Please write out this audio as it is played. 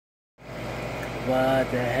What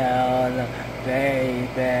the hell,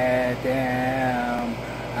 baby, damn.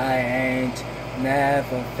 I ain't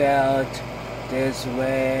never felt this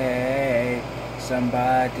way.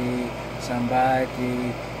 Somebody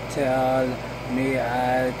tell me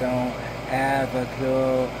I don't have a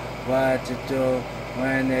clue what to do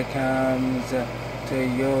when it comes to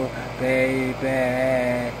you,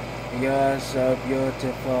 baby. You're so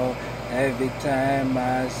beautiful. Every time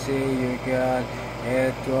I see you, girl,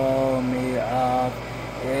 it throws me off.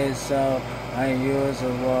 It's so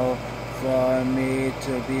unusual for me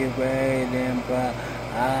to be waiting, but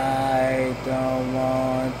I don't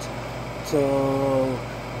want to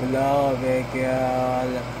blow it,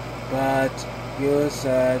 girl. But you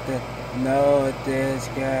said no, this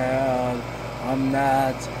girl. I'm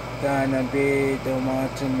not gonna be the one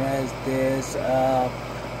to mess this up,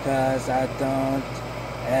 'cause I don't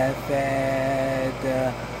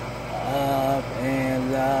ever up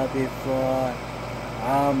in love before.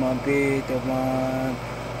 I'ma be the one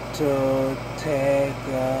to take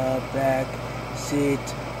a back seat,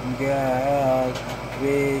 girl.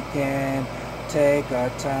 We can take our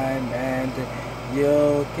time and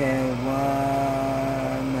you can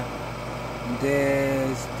run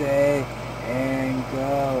this day and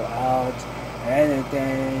go out.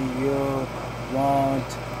 Anything you want,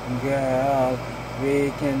 girl,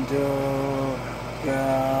 we can do,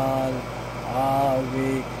 girl. Are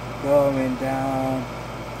we going down?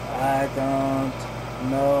 I don't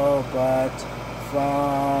know, but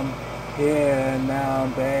from here now,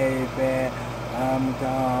 baby, I'm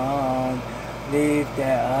gone. Leave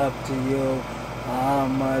that up to you.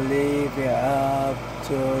 I'ma leave it up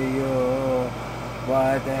to you.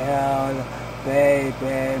 What the hell,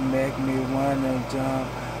 baby, make me wanna jump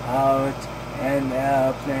out an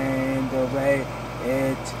airplane the way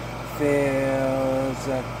it feels.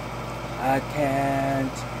 I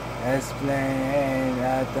can't explain,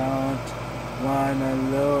 I don't wanna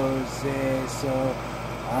lose it, so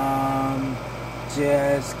I'm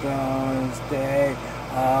just gonna stay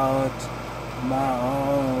out my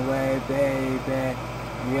own way, baby.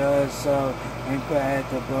 You're so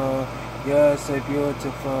incredible, you're so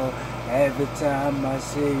beautiful. Every time I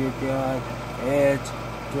see you, girl, it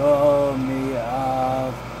throws me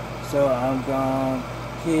off. So I'm gonna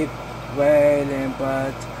keep waiting,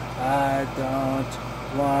 but I don't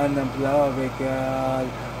wanna blow it, girl.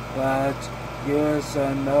 But you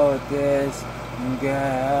should know this,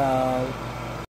 girl.